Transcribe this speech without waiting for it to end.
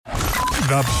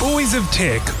The Boys of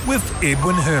Tech with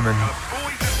Edwin Herman.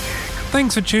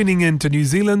 Thanks for tuning in to New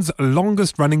Zealand's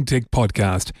longest running tech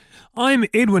podcast. I'm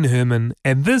Edwin Herman,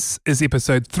 and this is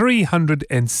episode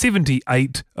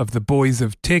 378 of The Boys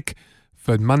of Tech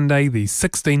for Monday, the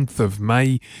 16th of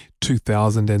May,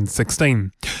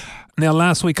 2016. Now,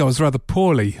 last week I was rather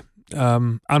poorly,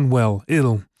 unwell,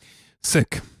 ill,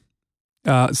 sick,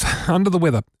 under the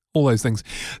weather, all those things.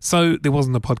 So there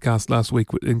wasn't a podcast last week,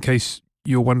 in case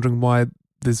you're wondering why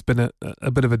there's been a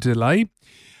bit of a delay.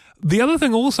 The other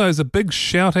thing also is a big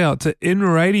shout out to In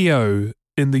Radio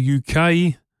in the UK.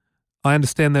 I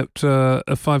understand that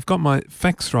if I've got my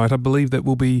facts right, I believe that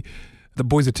the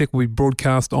Boys of Tech will be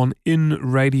broadcast on In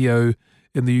Radio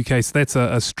in the UK. So that's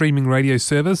a streaming radio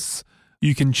service.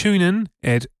 You can tune in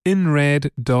at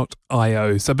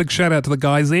inrad.io. So big shout out to the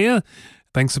guys there.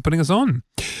 Thanks for putting us on.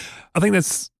 I think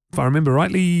that's, if I remember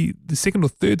rightly, the second or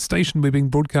third station we're being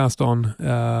broadcast on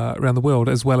around the world,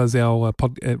 as well as our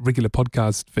regular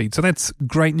podcast feed. So that's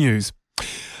great news.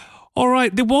 All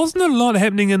right, there wasn't a lot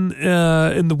happening in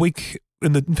the week.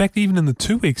 In fact, even in the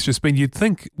 2 weeks just been, you'd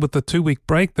think with the 2 week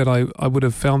break that I would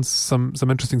have found some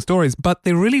interesting stories, but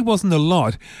there really wasn't a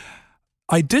lot.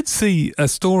 I did see a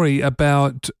story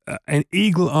about an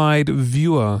eagle-eyed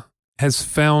viewer has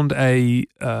found a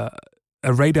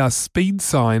radar speed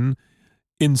sign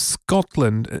in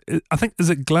Scotland. I think,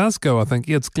 is it Glasgow? I think,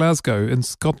 yeah, it's Glasgow in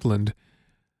Scotland,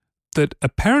 that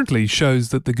apparently shows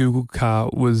that the Google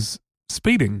car was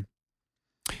speeding.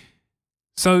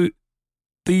 So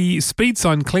the speed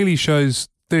sign clearly shows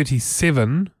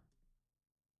 37,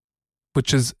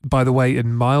 which is, by the way,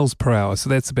 in miles per hour. So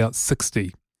that's about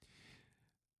 60,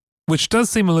 which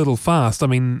does seem a little fast. I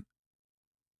mean,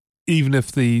 even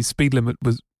if the speed limit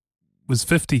was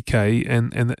 50k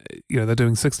and you know they're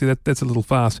doing 60, that's a little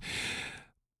fast.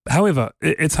 However,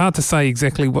 it's hard to say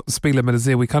exactly what the speed limit is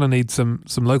there. We kind of need some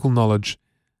local knowledge.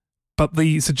 But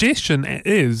the suggestion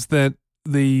is that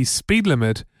the speed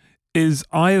limit is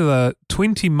either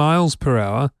 20 miles per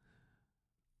hour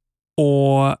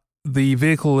or the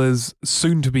vehicle is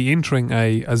soon to be entering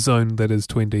a zone that is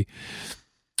 20.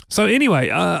 So anyway,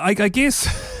 I guess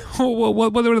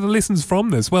what are the lessons from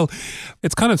this? Well,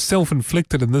 it's kind of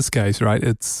self-inflicted in this case, right?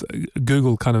 It's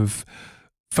Google kind of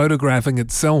photographing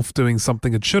itself doing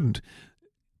something it shouldn't,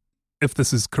 if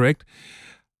this is correct.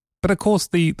 But of course,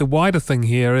 the wider thing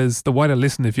here is, the wider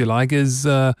lesson, if you like, is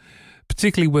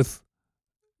particularly with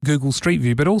Google Street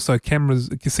View, but also cameras,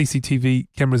 CCTV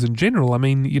cameras in general. I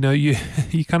mean, you know, you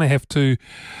kind of have to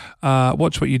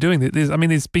watch what you're doing.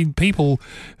 There's been people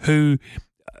who,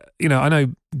 you know, I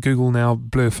know Google now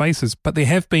blur faces, but there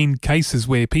have been cases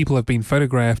where people have been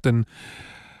photographed in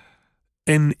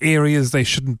areas they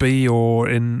shouldn't be, or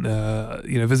in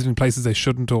visiting places they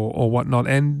shouldn't, or whatnot,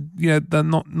 and you know they're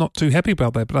not too happy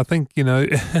about that. But I think, you know,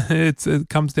 it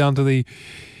comes down to the,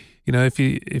 you know, if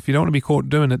you don't want to be caught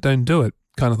doing it, don't do it,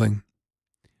 kind of thing.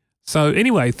 So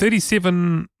anyway,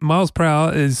 37 miles per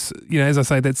hour is, you know, as I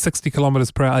say, that's 60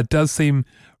 kilometers per hour. It does seem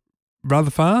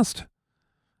rather fast.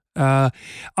 I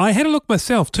had a look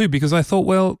myself too, because I thought,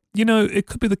 well, you know, it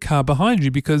could be the car behind you,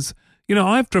 because, you know,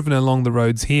 I've driven along the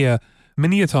roads here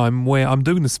many a time where I'm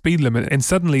doing the speed limit and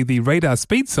suddenly the radar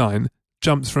speed sign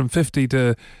jumps from 50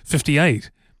 to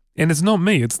 58, and it's not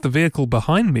me, it's the vehicle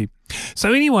behind me.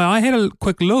 So anyway, I had a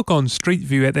quick look on Street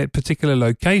View at that particular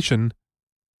location,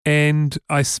 and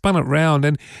I spun it round,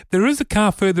 and there is a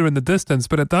car further in the distance,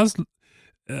 but it does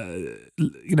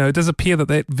it does appear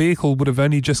that vehicle would have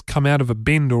only just come out of a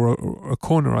bend or a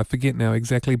corner. I forget now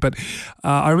exactly, but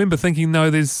I remember thinking, no,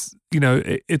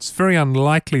 it's very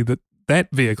unlikely that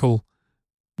vehicle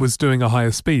was doing a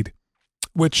higher speed,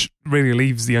 which really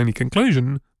leaves the only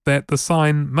conclusion that the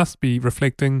sign must be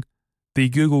reflecting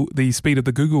the speed of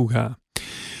the Google car.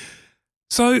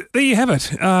 So there you have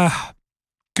it.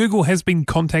 Google has been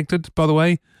contacted, by the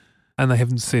way, and they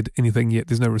haven't said anything yet.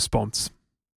 There's no response.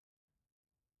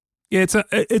 Yeah,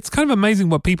 it's kind of amazing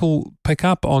what people pick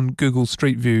up on Google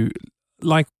Street View.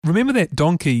 Like, remember that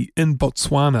donkey in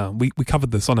Botswana? We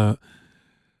covered this on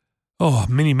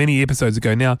many episodes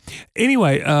ago now.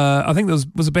 Anyway, I think was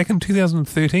it back in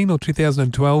 2013 or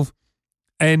 2012?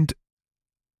 And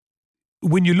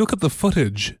when you look at the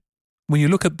footage, when you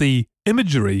look at the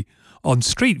imagery on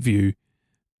Street View,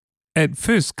 at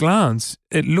first glance,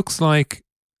 it looks like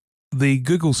the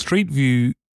Google Street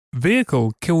View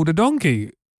vehicle killed a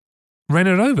donkey, ran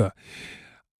it over.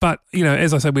 But, you know,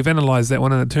 as I said, we've analysed that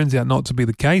one and it turns out not to be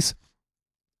the case.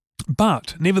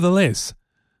 But, nevertheless,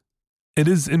 it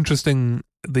is interesting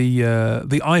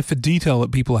the eye for detail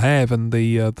that people have and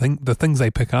the things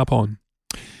they pick up on.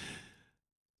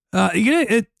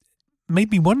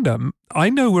 made me wonder. I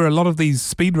know where a lot of these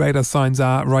speed radar signs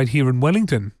are right here in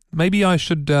Wellington. Maybe I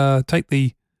should take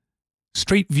the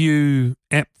Street View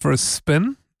app for a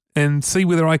spin and see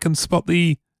whether I can spot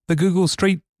the Google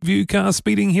Street View car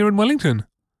speeding here in Wellington.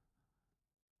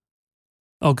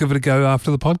 I'll give it a go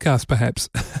after the podcast, perhaps.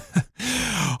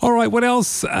 All right, what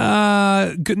else?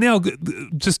 Now,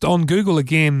 just on Google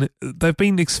again, they've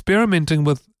been experimenting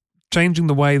with changing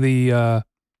the way the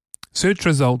search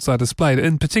results are displayed,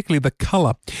 and particularly the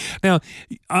colour. Now,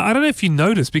 I don't know if you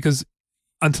noticed, because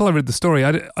until I read the story,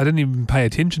 I didn't even pay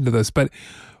attention to this, but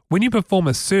when you perform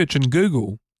a search in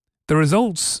Google, the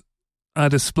results are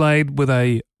displayed with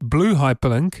a blue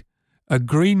hyperlink, a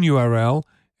green URL,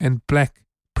 and black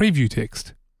preview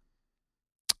text.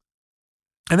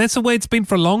 And that's the way it's been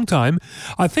for a long time.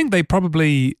 I think they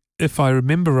probably, if I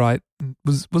remember right,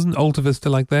 wasn't Alta Vista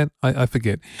like that? I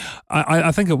forget.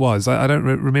 I think it was. I don't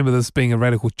remember this being a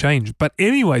radical change. But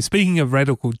anyway, speaking of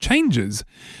radical changes,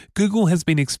 Google has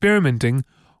been experimenting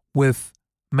with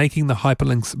making the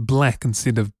hyperlinks black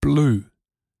instead of blue.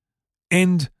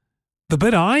 And the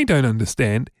bit I don't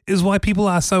understand is why people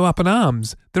are so up in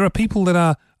arms. There are people that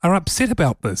are upset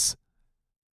about this.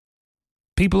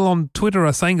 People on Twitter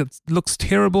are saying it looks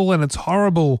terrible and it's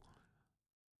horrible.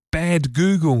 Bad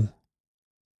Google.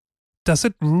 Does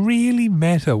it really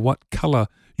matter what colour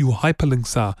your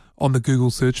hyperlinks are on the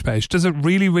Google search page? Does it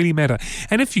really, really matter?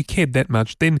 And if you cared that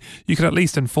much, then you could at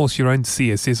least enforce your own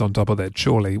CSS on top of that,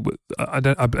 surely. I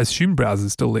assume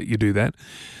browsers still let you do that.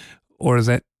 Or is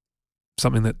that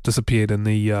something that disappeared in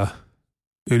the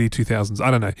early 2000s? I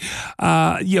don't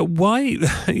know. Why?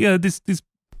 There's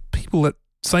people that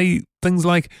say things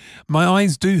like, my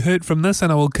eyes do hurt from this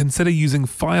and I will consider using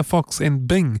Firefox and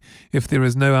Bing if there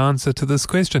is no answer to this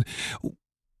question.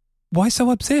 Why so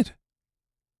upset?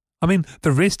 I mean,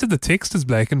 the rest of the text is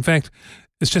black. In fact,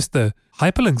 it's just the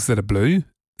hyperlinks that are blue.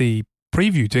 The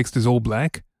preview text is all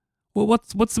black. Well,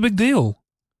 what's the big deal?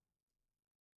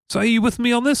 So are you with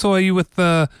me on this, or are you with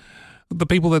the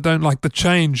people that don't like the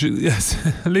change? Yes.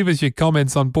 Leave us your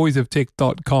comments on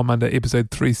boysoftech.com under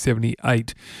episode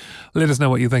 378. Let us know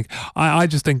what you think. I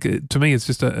just think, to me, it's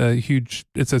just a huge,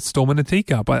 it's a storm in a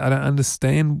teacup. I don't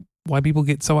understand why people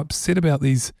get so upset about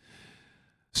these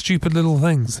stupid little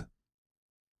things.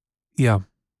 Yeah.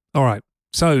 All right.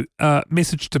 So,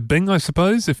 message to Bing, I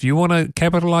suppose. If you want to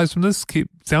capitalize from this,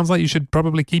 sounds like you should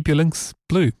probably keep your links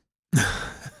blue.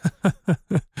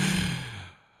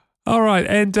 All right,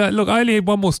 and look, I only had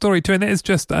one more story too, and that is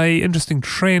just a interesting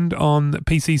trend on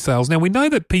PC sales. Now, we know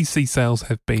that PC sales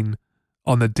have been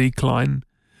on the decline.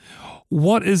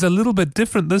 What is a little bit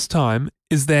different this time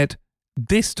is that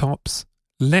desktops,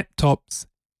 laptops,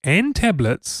 and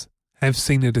tablets have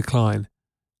seen a decline.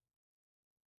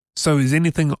 So is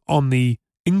anything on the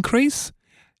increase?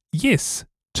 Yes,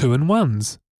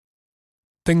 2-in-1s.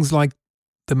 Things like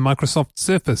the Microsoft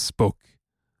Surface Book,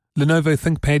 Lenovo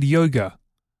ThinkPad Yoga,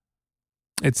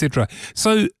 etc.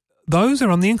 So those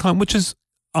are on the incline, which is,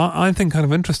 I think, kind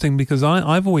of interesting, because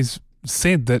I've always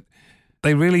said that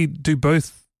they really do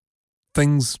both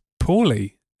things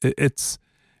poorly. It's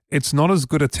not as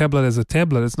good a tablet as a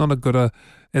tablet. It's not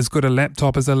as good a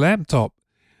laptop as a laptop.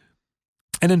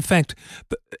 And in fact,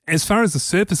 as far as the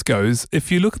Surface goes,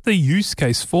 if you look at the use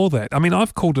case for that, I mean,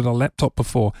 I've called it a laptop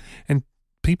before, and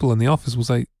people in the office will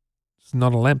say, it's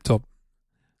not a laptop.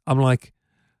 I'm like,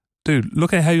 dude,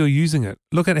 look at how you're using it.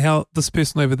 Look at how this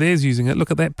person over there is using it. Look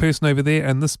at that person over there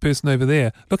and this person over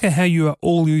there. Look at how you are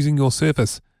all using your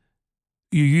Surface.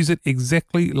 You use it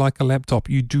exactly like a laptop.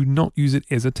 You do not use it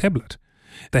as a tablet.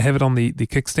 They have it on the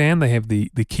kickstand. They have the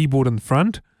keyboard in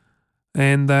front,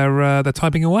 and they're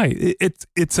typing away.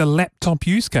 It's a laptop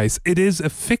use case. It is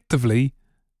effectively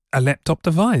a laptop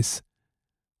device.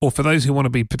 Or for those who want to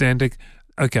be pedantic,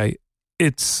 okay,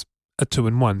 it's a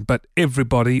 2-in-1, but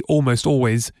everybody almost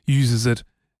always uses it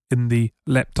in the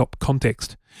laptop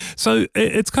context. So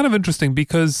it's kind of interesting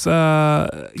because,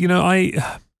 I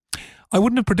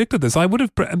wouldn't have predicted this. I would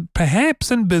have,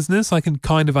 perhaps in business, I can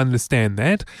kind of understand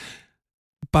that.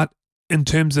 But in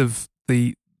terms of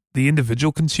the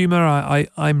individual consumer,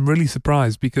 I'm really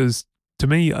surprised, because to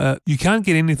me, you can't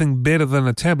get anything better than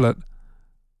a tablet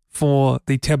for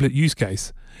the tablet use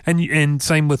case. And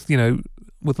same with,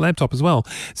 with laptop as well.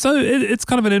 So it's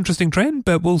kind of an interesting trend,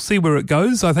 but we'll see where it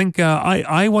goes. I think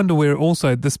I wonder where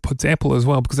also this puts Apple as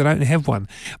well, because they don't have one.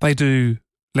 They do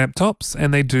laptops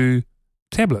and they do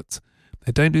tablets.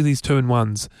 They don't do these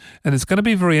 2-in-1s. And it's going to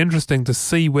be very interesting to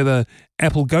see whether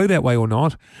Apple go that way or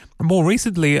not. More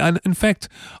recently, and in fact,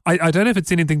 I don't know if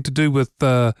it's anything to do with,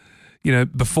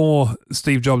 before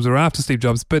Steve Jobs or after Steve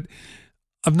Jobs, but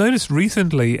I've noticed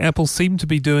recently Apple seem to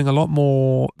be doing a lot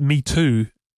more Me Too,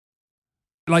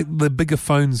 like the bigger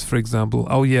phones, for example.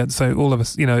 Oh yeah, so all of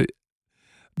us, the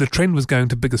trend was going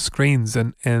to bigger screens,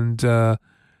 and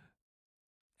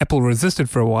Apple resisted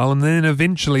for a while, and then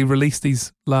eventually released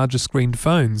these larger screened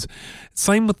phones.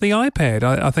 Same with the iPad.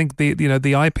 I think the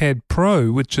iPad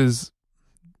Pro, which is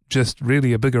just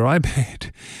really a bigger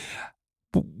iPad,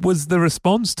 was the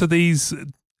response to these.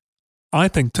 I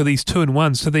think to these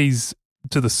 2-in-1s,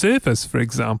 to the Surface, for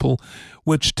example,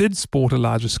 which did sport a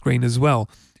larger screen as well,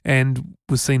 and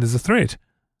was seen as a threat.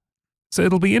 So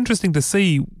it'll be interesting to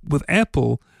see with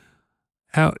Apple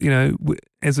how,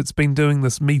 as it's been doing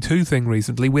this Me Too thing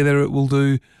recently, whether it will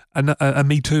do a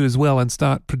Me Too as well and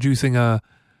start producing a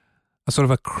sort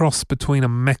of a cross between a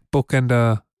MacBook and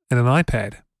an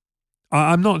iPad.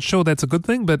 I'm not sure that's a good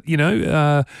thing, but,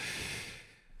 yeah,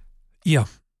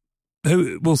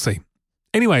 we'll see.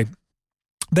 Anyway,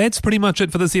 that's pretty much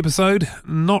it for this episode.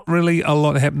 Not really a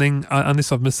lot happening,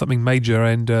 unless I've missed something major,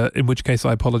 and in which case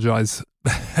I apologise.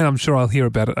 And I'm sure I'll hear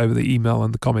about it over the email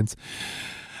and the comments.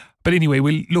 But anyway,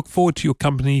 we look forward to your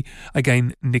company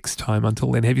again next time.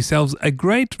 Until then, have yourselves a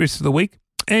great rest of the week.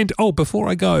 And, before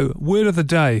I go, word of the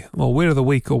day, or word of the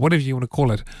week, or whatever you want to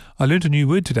call it. I learned a new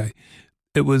word today.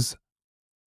 It was,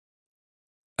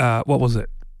 what was it?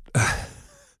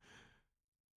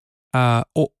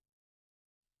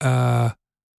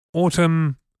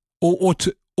 Autumnal.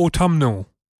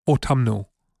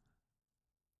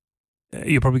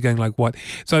 You're probably going like, what?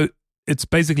 So it's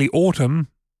basically autumn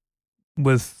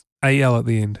with AL at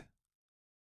the end.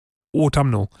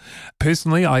 Autumnal.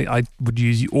 Personally, I would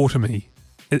use autumny.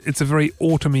 It's a very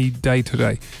autumny day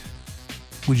today.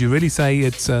 Would you really say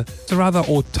it's a rather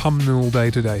autumnal day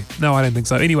today? No, I don't think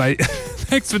so. Anyway,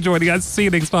 thanks for joining us. See you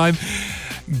next time.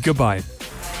 Goodbye.